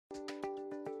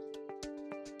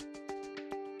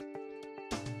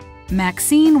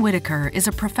Maxine Whittaker is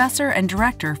a professor and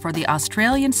director for the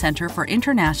Australian Centre for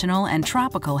International and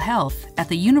Tropical Health at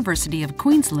the University of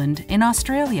Queensland in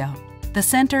Australia. The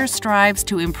centre strives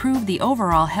to improve the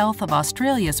overall health of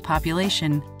Australia's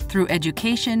population through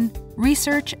education,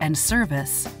 research, and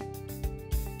service.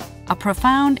 A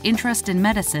profound interest in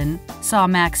medicine saw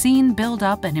Maxine build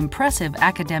up an impressive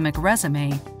academic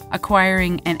resume,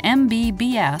 acquiring an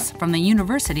MBBS from the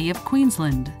University of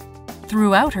Queensland.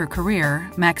 Throughout her career,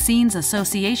 Maxine's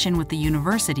association with the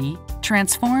university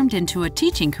transformed into a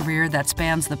teaching career that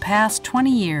spans the past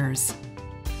 20 years.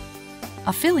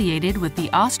 Affiliated with the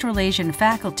Australasian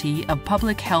Faculty of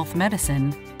Public Health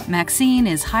Medicine, Maxine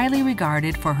is highly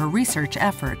regarded for her research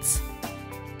efforts.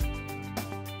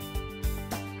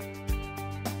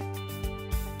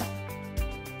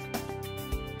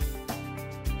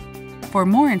 For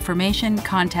more information,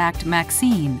 contact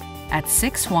Maxine at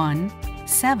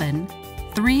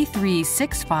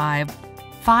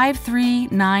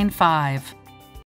 617-335-5395.